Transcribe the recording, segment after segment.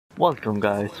Welcome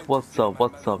guys, what's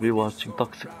up, you're watching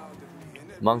Toxic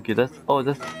Monkey, that's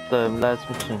the last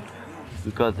mission.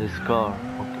 We got his car,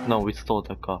 okay, no we stole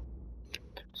the car.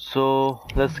 So,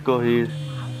 let's go here,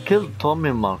 kill Tommy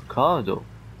Marcano.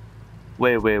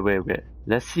 Wait,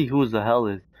 let's see who the hell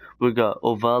is. We got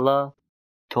Ovala,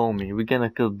 Tommy, we're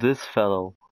gonna kill this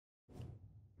fellow.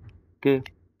 Okay,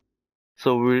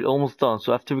 so we're almost done,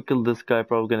 so after we kill this guy,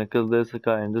 probably gonna kill this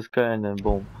guy, and then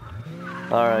boom.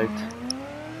 Alright.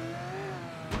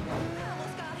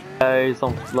 Guys,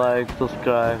 don't like,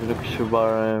 subscribe, look at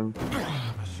Shabarim.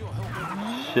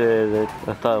 Share it.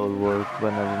 I thought it would work, but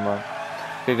never mind.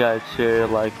 Okay guys, share,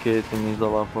 like it means a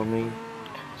lot for me.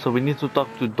 So we need to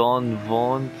talk to Don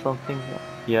Vaughn something.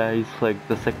 Yeah, he's like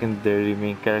the secondary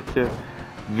main character.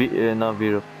 Not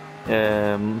Vero.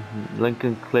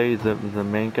 Lincoln Clay is the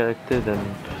main character, then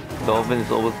Dolvin is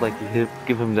always like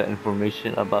give him the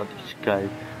information about each guy.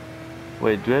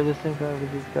 Wait, do we have the same guy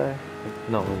with this guy?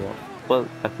 No, we don't. Well,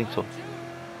 I think so.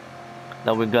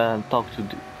 Now we're gonna talk to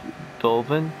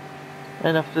Dolvin,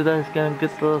 and after that he's gonna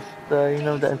get us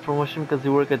the information, because he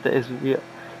works at the FBI.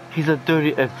 He's a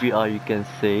dirty FBI, you can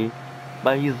say,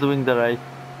 but he's doing the right.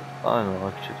 I don't know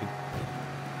actually.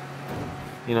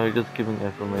 He's just giving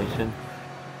information.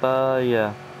 But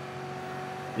yeah,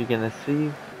 you're gonna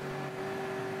see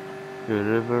your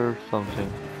river something.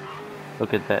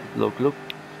 Look at that. Look.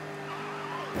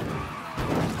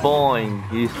 Boing!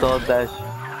 You saw that?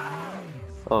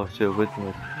 Oh shit!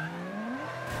 Witness.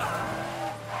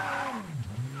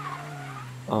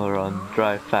 Oh, run!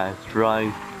 Drive fast!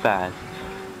 Drive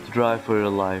for your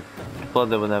life. But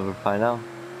they will never find out.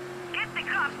 Get the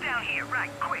cops down here, right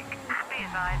quick.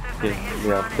 Okay,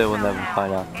 yeah, they will never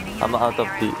find out. I'm out of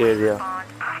the area.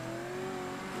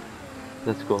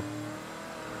 Let's go.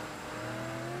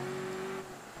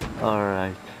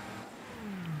 Alright.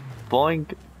 Boing!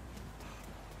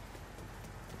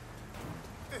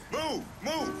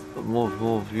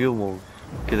 Move, you move.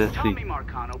 Okay, let's see. Tommy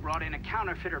Marcano brought in a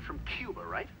counterfeiter from Cuba,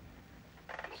 right?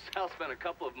 Sal spent a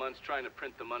couple of months trying to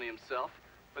print the money himself,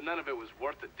 but none of it was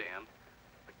worth a damn.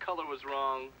 The color was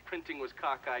wrong, printing was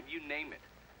cockeyed, you name it.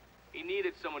 He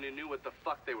needed someone who knew what the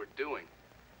fuck they were doing.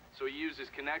 So he used his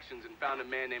connections and found a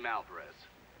man named Alvarez.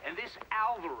 And this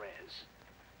Alvarez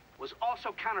was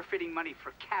also counterfeiting money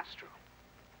for Castro.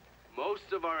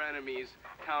 Most of our enemies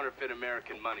counterfeit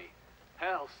American money.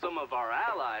 Hell, some of our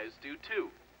allies do too.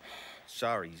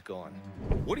 Sorry, he's gone.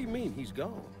 What do you mean, he's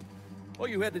gone? All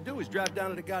you had to do was drive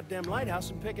down to the goddamn lighthouse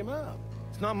and pick him up.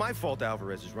 It's not my fault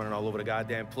Alvarez is running all over the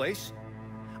goddamn place.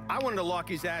 I wanted to lock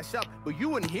his ass up, but you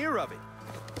wouldn't hear of it.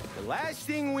 The last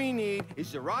thing we need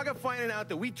is Zaraga finding out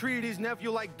that we treated his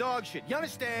nephew like dog shit. You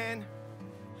understand?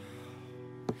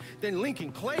 Then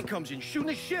Lincoln Clay comes in shooting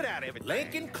the shit out of it.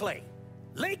 Lincoln Clay!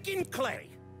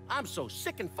 I'm so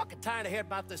sick and fucking tired of hearing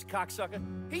about this cocksucker.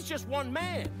 He's just one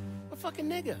man. A fucking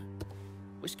nigga.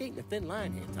 We're skating a thin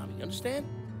line here, Tommy, you understand?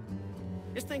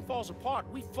 This thing falls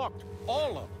apart, we fucked.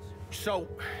 All of us. So,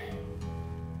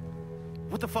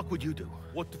 what the fuck would you do?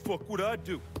 What the fuck would I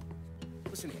do?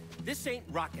 Listen here, this ain't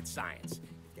rocket science.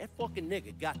 If that fucking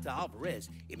nigga got to Alvarez,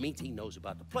 it means he knows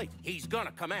about the place. He's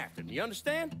gonna come after him, you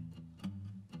understand?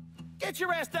 Get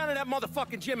your ass down to that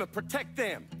motherfucking gym and protect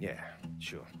them. Yeah,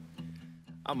 sure.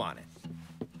 I'm on it.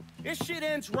 This shit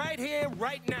ends right here,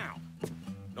 right now.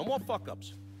 No more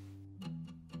fuck-ups.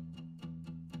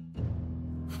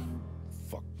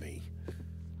 Fuck me.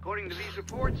 According to these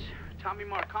reports, Tommy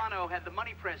Marcano had the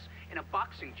money press in a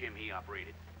boxing gym he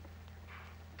operated.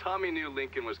 Tommy knew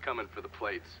Lincoln was coming for the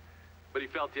plates, but he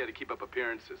felt he had to keep up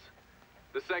appearances.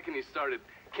 The second he started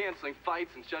canceling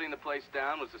fights and shutting the place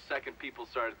down was the second people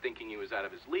started thinking he was out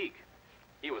of his league.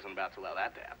 He wasn't about to allow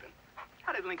that to happen.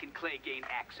 How did Lincoln Clay gain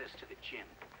access to the gym?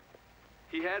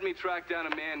 He had me track down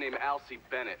a man named Alcy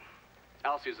Bennett.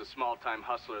 Alcy is a small-time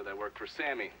hustler that worked for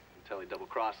Sammy until he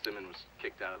double-crossed him and was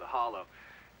kicked out of the Hollow.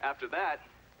 After that,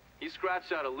 he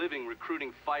scratched out a living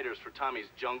recruiting fighters for Tommy's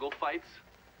jungle fights.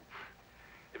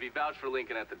 If he vouched for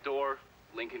Lincoln at the door,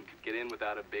 Lincoln could get in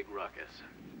without a big ruckus.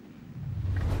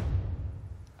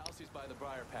 Alcy's by the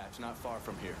briar patch, not far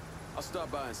from here. I'll stop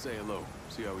by and say hello,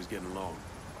 see how he's getting along.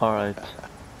 Alright.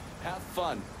 Have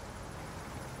fun.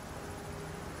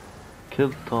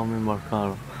 Kill Tommy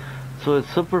Marcano. So it's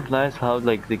super nice how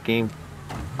like the game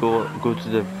go to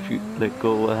the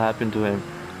what happened to him.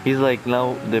 He's like,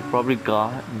 now they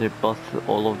busted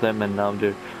all of them, and now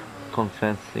they're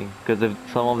confessing. Because if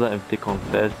some of them, if they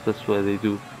confess, that's what they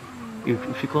do.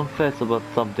 If you confess about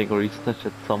something or you snitch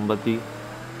at somebody,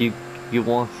 you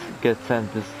won't get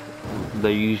sentenced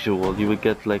the usual. You would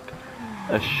get like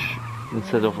a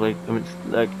instead of like, I mean,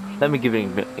 like, let me give you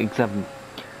an example.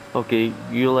 Okay,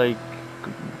 you like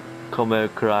commit a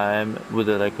crime with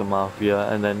like a mafia,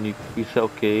 and then you say,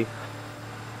 okay,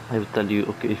 I will tell you,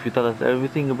 okay, if you tell us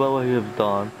everything about what you have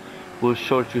done, we'll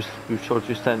short your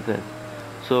sentence.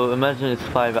 So imagine it's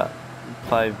five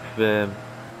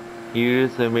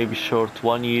years, or maybe short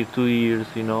 1 year, 2 years,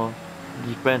 you know,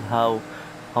 depend how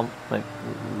like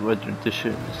whether the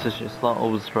decision is not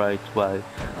always right by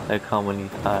like how many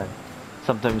times.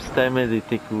 Sometimes 10 minutes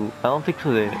they take you. I don't think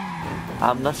so.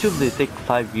 I'm not sure if they take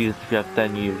 5 years if you have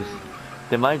 10 years.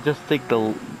 They might just take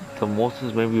the most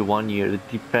is maybe 1 year.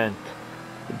 It depends.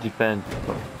 It depends,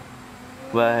 bro.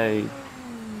 Why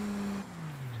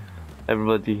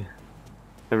everybody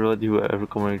who ever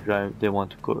commit crime, they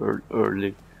want to go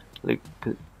early, like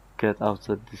get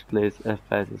outside this place as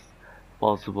fast as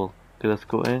possible. Okay, let's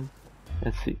go in.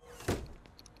 Let's see.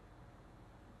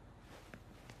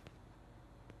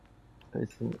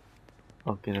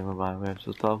 Okay, never mind. We have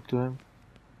to talk to him.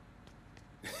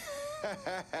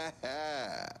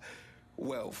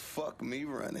 Well, fuck me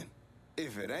running.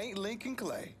 If it ain't Lincoln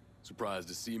Clay. Surprised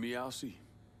to see me, Alcy?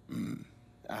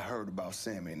 I heard about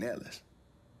Sammy and Ellis.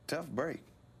 Tough break.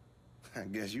 I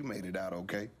guess you made it out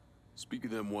okay. Speak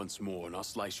of them once more, and I'll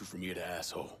slice you from ear to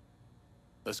asshole.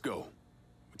 Let's go.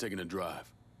 We're taking a drive.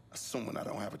 Assuming I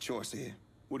don't have a choice here.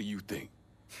 What do you think?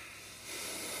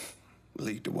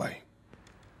 Lead the way.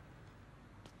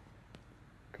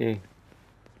 Okay.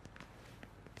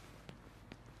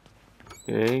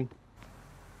 Okay.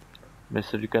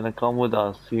 Mister, you gonna come with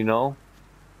us, you know?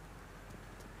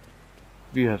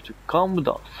 You have to come with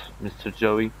us, Mr.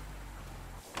 Joey.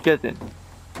 Get in.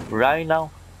 Right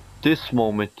now. This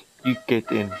moment, you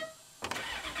get in.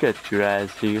 Get your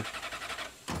ass here.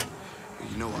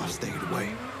 You know I've stayed away.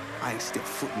 I ain't stepped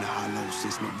foot in the hollow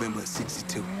since November of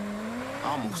 '62.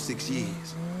 Almost 6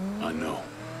 years. I know.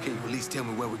 Can you at least tell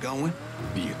me where we're going?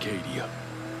 The Acadia.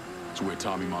 It's where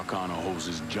Tommy Marcano holds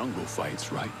his jungle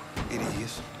fights, right? It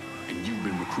is. And you've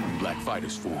been recruiting black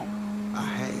fighters for him. I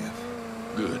have.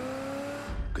 Good.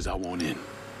 Because I want in.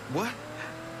 What?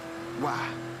 Why?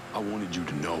 I wanted you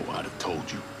to know I'd have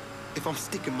told you. If I'm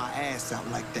sticking my ass out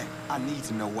like that, I need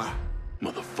to know why.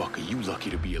 Motherfucker, you lucky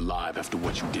to be alive after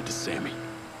what you did to Sammy.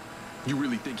 You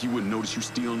really think he wouldn't notice you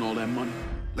stealing all that money?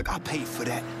 Look, I paid for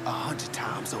that 100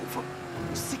 times over.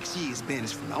 6 years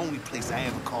banished from the only place I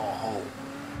ever call home.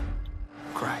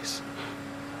 Christ.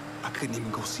 I couldn't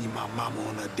even go see my mama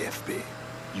on her deathbed.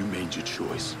 You made your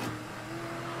choice.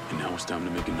 And now it's time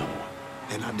to make another one.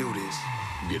 And I do this.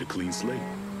 Get a clean slate.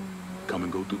 Come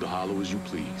and go through the hollow as you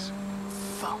please.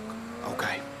 Fuck.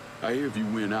 Okay. I hear if you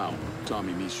win out,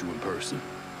 Tommy meets you in person.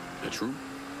 That true?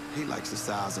 He likes to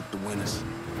size up the winners.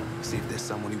 See if there's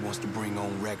someone he wants to bring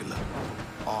on regular.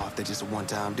 Or if they're just a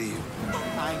one-time deal.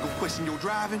 I ain't gonna question your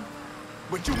driving,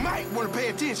 but you might want to pay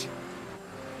attention.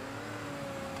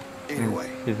 Anyway,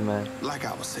 He's mad. like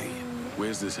I was saying,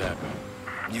 Where's this happening?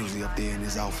 usually up there in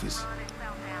his office.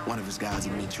 One of his guys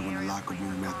will meet you in the locker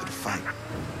room after the fight.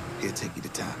 He'll take you to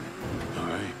Tommy. All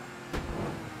right.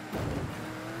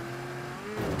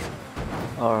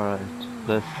 Alright,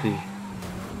 let's see.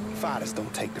 Fighters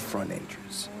don't take the front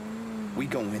entrance. We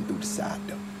go in through the side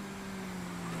door.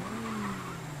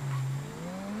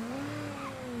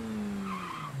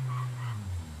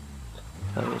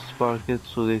 Let's spark it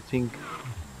so they think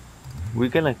we're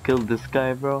gonna kill this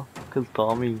guy, bro. Kill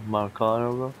Tommy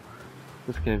Marcano, bro.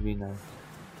 This gonna be nice.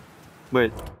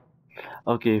 Wait.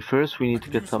 Okay, first we need to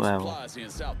get some ammo.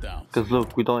 Cause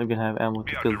look, we don't even have ammo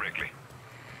to kill.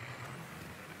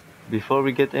 Before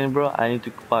we get in, bro, I need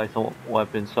to buy some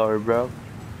weapons. Sorry, bro.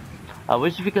 I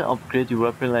wish we can upgrade your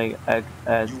weapon, like add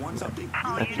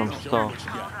some stuff.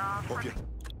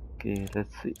 Okay,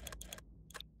 let's see.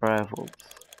 Rifles.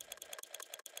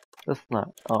 That's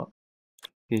not. Oh,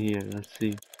 okay, here. Let's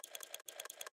see.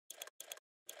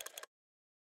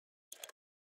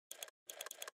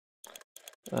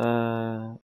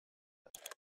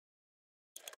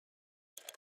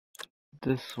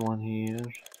 This one here,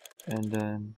 and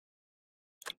then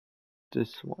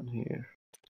this one here,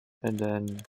 and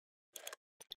then.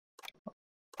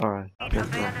 Alright, let's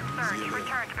go.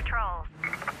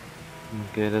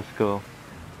 Okay, let's go.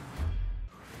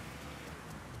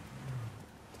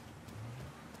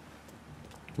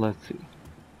 Let's see.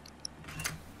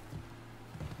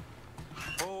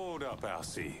 Hold up,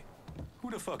 Alcy. Who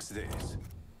the fuck's this?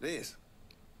 This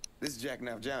is Jack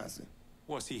Knapp Johnson.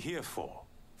 What's he here for?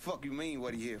 Fuck you mean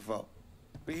what he here for?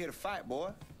 We here to fight,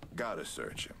 boy. Gotta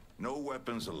search him. No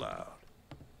weapons allowed.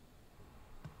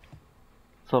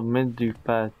 Submit the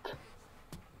path.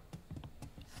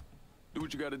 Do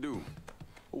what you gotta do.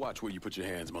 Watch where you put your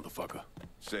hands, motherfucker.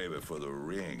 Save it for the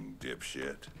ring,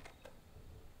 dipshit.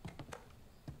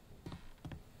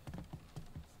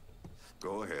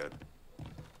 Go ahead.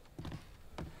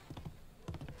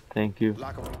 Thank you.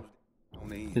 Lock around on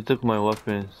the He end. took my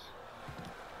weapons.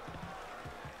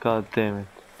 God damn it.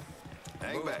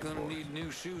 Hang back, Gonna boys. need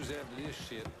new shoes after this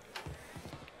shit.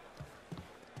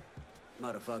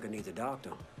 Motherfucker needs a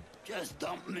doctor. Just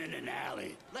dump him in an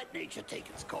alley. Let nature take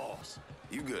its course.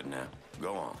 You good now?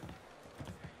 Go on.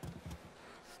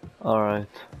 Alright.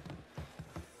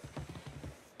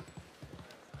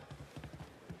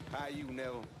 How you,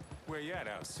 Neville? Where you at,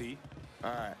 LC?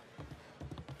 All right.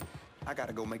 I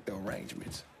gotta go make the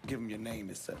arrangements. Give him your name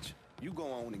and such. You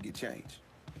go on and get changed.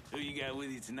 Who you got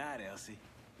with you tonight, Elsie?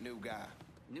 New guy.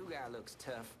 New guy looks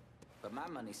tough, but my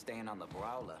money's staying on the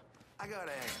brawler. I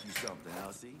gotta ask you something,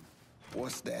 Elsie.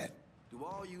 What's that? Do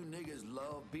all you niggas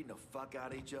love beating the fuck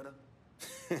out of each other?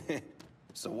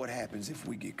 So what happens if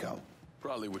we get caught?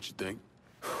 Probably what you think.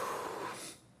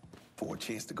 For a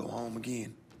chance to go home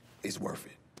again, it's worth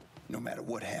it. No matter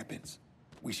what happens,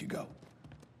 we should go.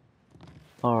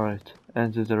 Alright.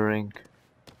 Enter the ring.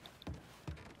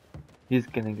 He's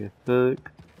gonna get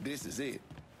hooked. This is it.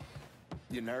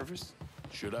 You nervous?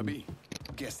 Should I be?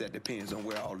 Guess that depends on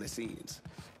where all this ends.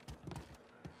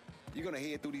 You're gonna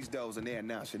head through these doors and they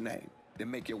announce your name.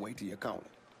 Then make your way to your corner.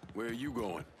 Where are you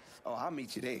going? Oh, I'll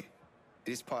meet you there.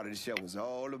 This part of the show is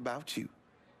all about you.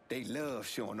 They love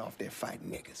showing off their fighting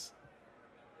niggas.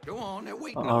 Go on, they're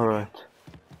waiting on Alright.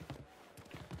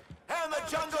 And the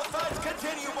jungle fights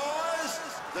continue, boys.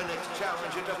 The next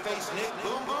challenger to face Nick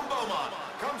Boom Boom Beaumont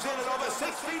comes in at over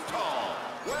 6 feet tall,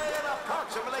 weighing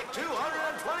approximately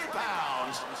 220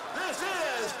 pounds. This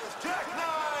is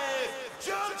Jackknife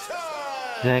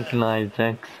Johnson! Jackknife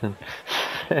Jackson.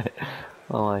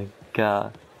 Oh my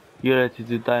god. You ready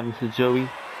to die, Mr. Joey?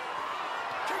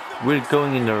 We're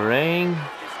going in the ring.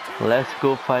 Let's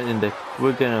go fight in the...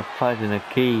 We're gonna fight in a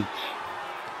cage.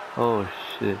 Oh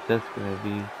shit, that's gonna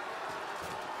be...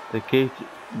 The cage...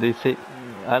 They say...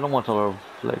 I don't want a lot of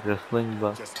like wrestling,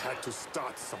 but... Just had to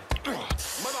start something.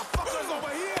 Motherfuckers over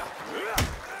here!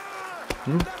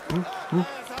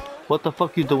 What the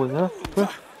fuck you doing, huh?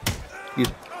 You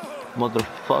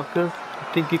motherfucker. You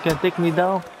think you can take me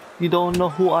down? You don't know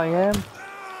who I am?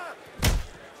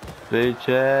 Bitch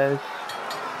ass.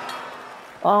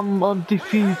 I'm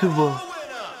undefeatable.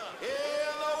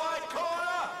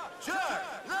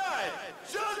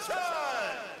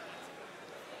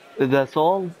 That's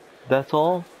all? That's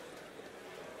all?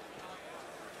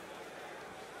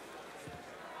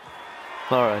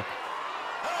 Alright.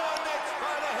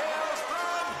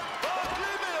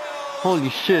 Holy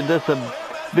shit, that's a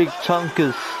big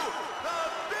chunkus.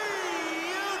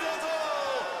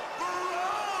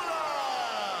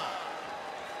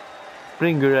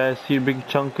 Bring your ass here, big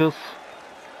chunkus.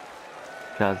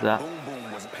 Cause that... Boom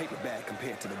Boom was a paper bag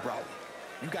compared to the brawler.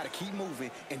 You gotta keep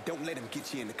moving and don't let him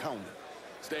get you in the corner.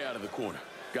 Stay out of the corner.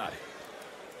 Got it.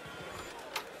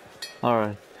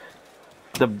 Alright.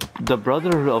 The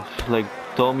brother of like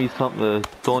Tony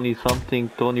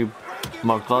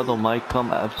Marcano might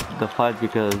come after the fight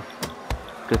because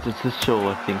it's his show,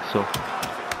 I think so.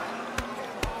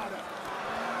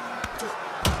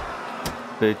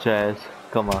 Bitch ass,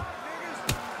 come on.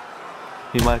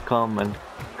 He might come and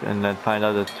then find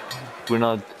out that we're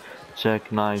not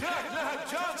Jackknife.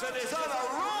 Jackknife Johnson is on a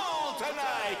roll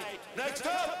tonight. Next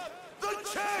up, the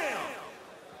champ.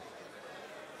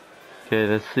 Okay,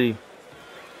 let's see.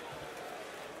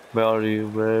 Where are you,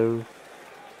 bro?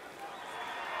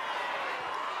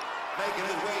 Making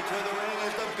his way to the ring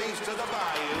is the beast of the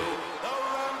bayou. The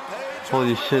rampage.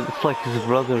 Holy shit, it's like his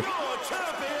brother.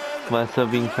 Must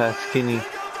have been fast skinny.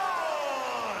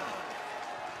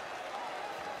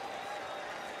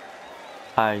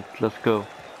 Alright, let's go.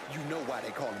 You know why they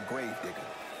call him Gravedigger.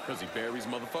 Because he buries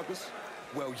motherfuckers?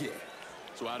 Well, yeah.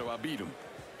 So how do I beat him?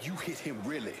 You hit him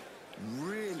really,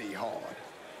 really hard.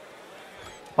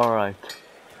 Alright.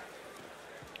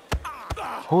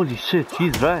 Holy shit,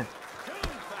 he's right.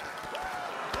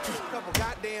 Couple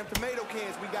goddamn tomato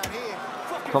cans we got here.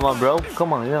 Come on, bro.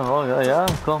 Come on, yeah, oh yeah, yeah,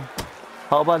 come.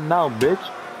 How about now, bitch?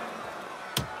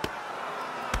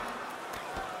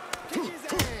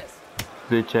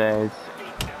 Bitch ass.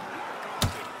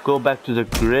 Go back to the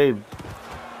grave.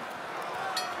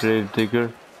 Grave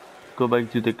digger. Go back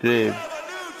to the grave.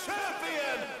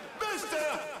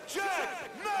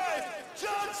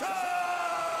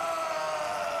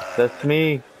 That's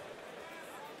me.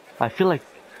 I feel like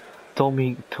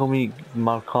Tommy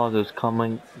Marcano is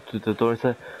coming to the door and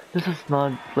said, "This is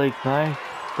not like nice.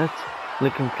 That's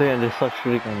Lincoln Clay and there's such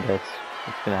rig and that's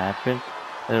what's gonna happen."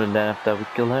 And then after we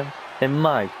kill him, it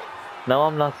might. Now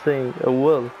I'm not saying it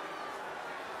will.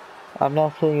 I'm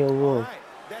not saying it will.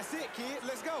 That's it, kid.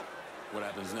 Let's go. What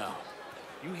happens now?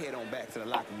 You head on back to the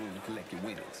locker room and collect your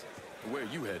winnings. Where are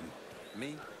you heading?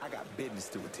 Me, I got business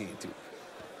to attend to.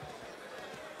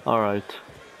 Alright,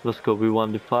 let's go. We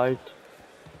won the fight.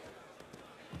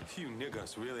 You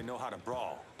niggas really know how to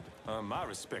brawl. My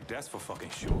respect, that's for fucking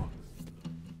sure.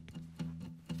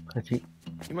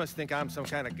 You must think I'm some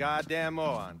kind of goddamn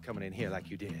moron coming in here like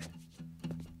you did.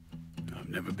 I've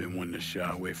never been one to shy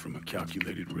away from a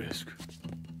calculated risk.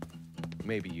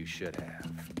 Maybe you should have.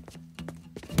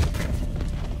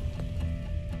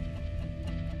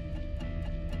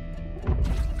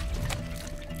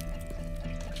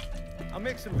 I'll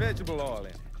mix some vegetable oil in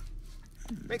it.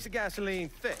 Makes the gasoline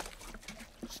thick,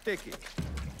 sticky.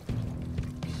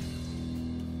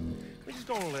 We're just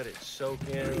gonna let it soak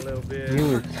in a little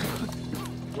bit.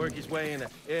 Work his way into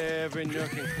every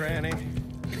nook and cranny.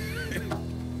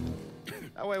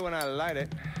 That way when I light it,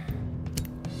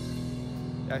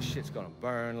 that shit's gonna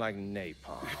burn like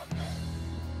napalm.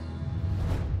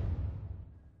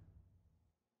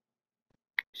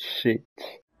 Shit.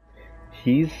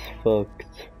 He's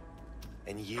fucked.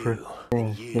 And you,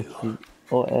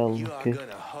 OL, okay.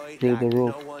 Break the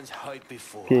rope.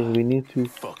 Okay, we need to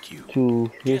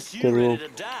hit the rope.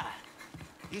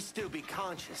 You still be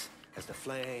conscious as the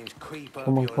flames creep up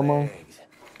Come on, your come on. legs.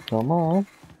 Come on.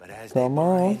 But as Come they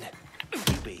on. burn,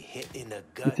 you be hit in the You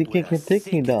gut think you with can a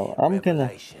take me down? I'm gonna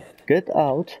revelation. get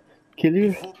out, kill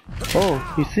you.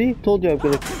 Oh, you see? Told you I'm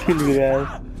gonna kill your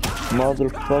ass,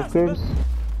 motherfuckers.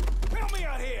 Help me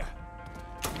out here!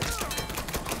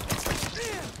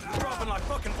 Dropping like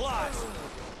fucking flies.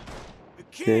 The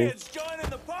kids joining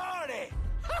the party.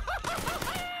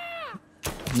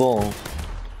 Bom.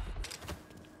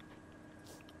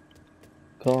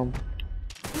 Come.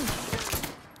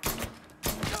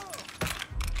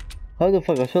 How the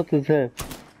fuck I shot his head?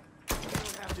 We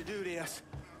don't have to do this.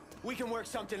 We can work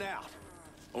something out.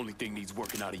 Only thing needs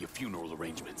working out of your funeral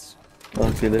arrangements.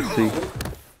 Okay, let's see.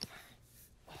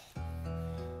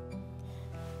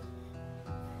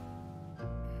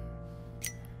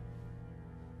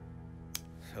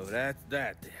 So that's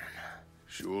that then.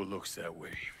 Sure looks that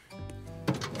way.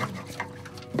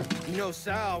 You know,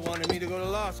 Sal wanted me to go to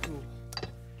law school.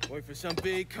 Work for some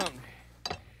big company.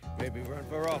 Maybe run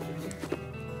for office.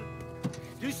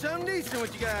 Do something decent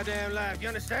with your goddamn life, you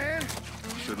understand?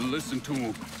 Should've listened to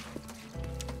him.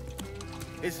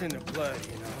 It's in the blood,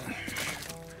 you know.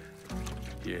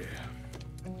 Yeah.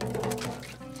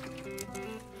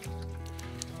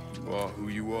 You are who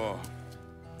you are.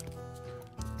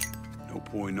 No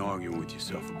point in arguing with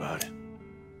yourself about it.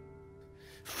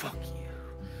 Fuck you.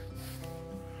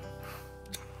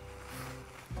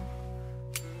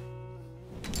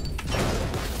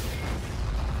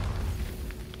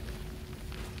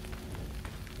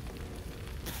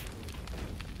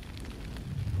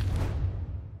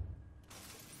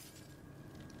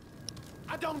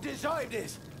 I don't deserve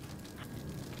this.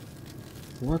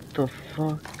 What the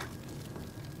fuck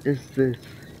is this?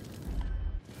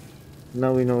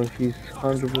 Now we know if he's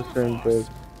 100% dead.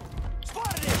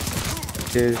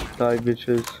 Okay, die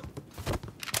bitches.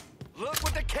 Look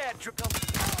what the cat took up.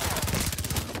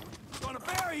 Gonna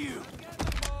bury you.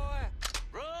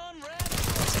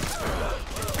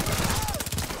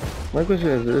 My question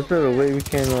is there a way we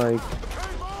can like...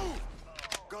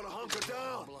 Gotta hunker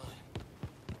down.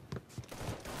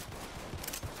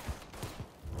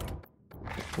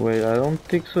 Wait, I don't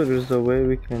think so. There's a way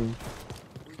we can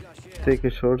take a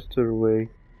shorter way.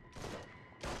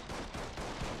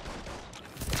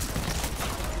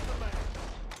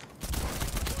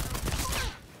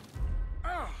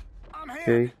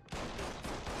 Okay.